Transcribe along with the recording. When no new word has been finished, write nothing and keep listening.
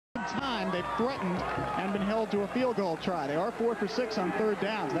time they've threatened and been held to a field goal try. They are 4 for 6 on third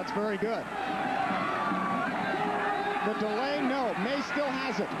downs. That's very good. The delay, no. May still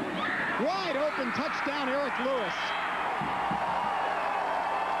has it. Wide open touchdown, Eric Lewis.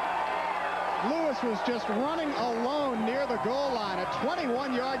 Lewis was just running alone near the goal line. A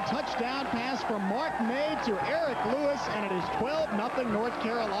 21-yard touchdown pass from Mark May to Eric Lewis, and it is 12-0 North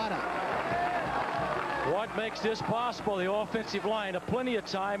Carolina. What makes this possible? The offensive line, plenty of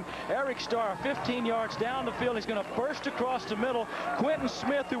time. Eric Starr, 15 yards down the field. He's going to burst across the middle. Quentin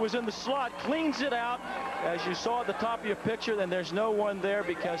Smith, who was in the slot, cleans it out. As you saw at the top of your picture, then there's no one there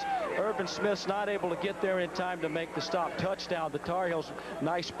because Irvin Smith's not able to get there in time to make the stop. Touchdown. The Tar Heels,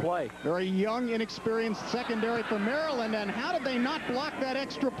 nice play. Very young, inexperienced secondary for Maryland, and how did they not block that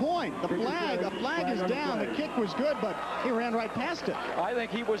extra point? The flag is down. The kick was good, but he ran right past it. I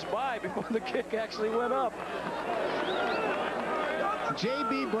think he was by before the kick actually went up.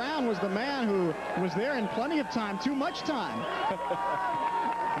 J.B. Brown was the man who was there in plenty of time, too much time.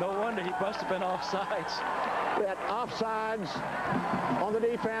 No wonder he must have been offsides. That offsides on the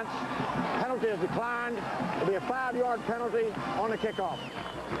defense. Penalty is declined. It'll be a 5-yard penalty on the kickoff.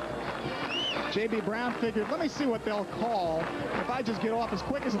 J.B. Brown figured, let me see what they'll call if I just get off as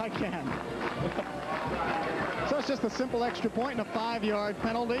quick as I can. So it's just a simple extra point and a 5-yard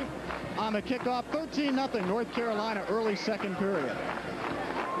penalty on the kickoff. 13-0 North Carolina, early second period.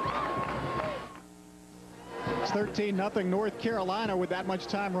 It's 13-0 North Carolina with that much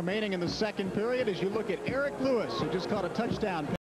time remaining in the second period as you look at Eric Lewis, who just caught a touchdown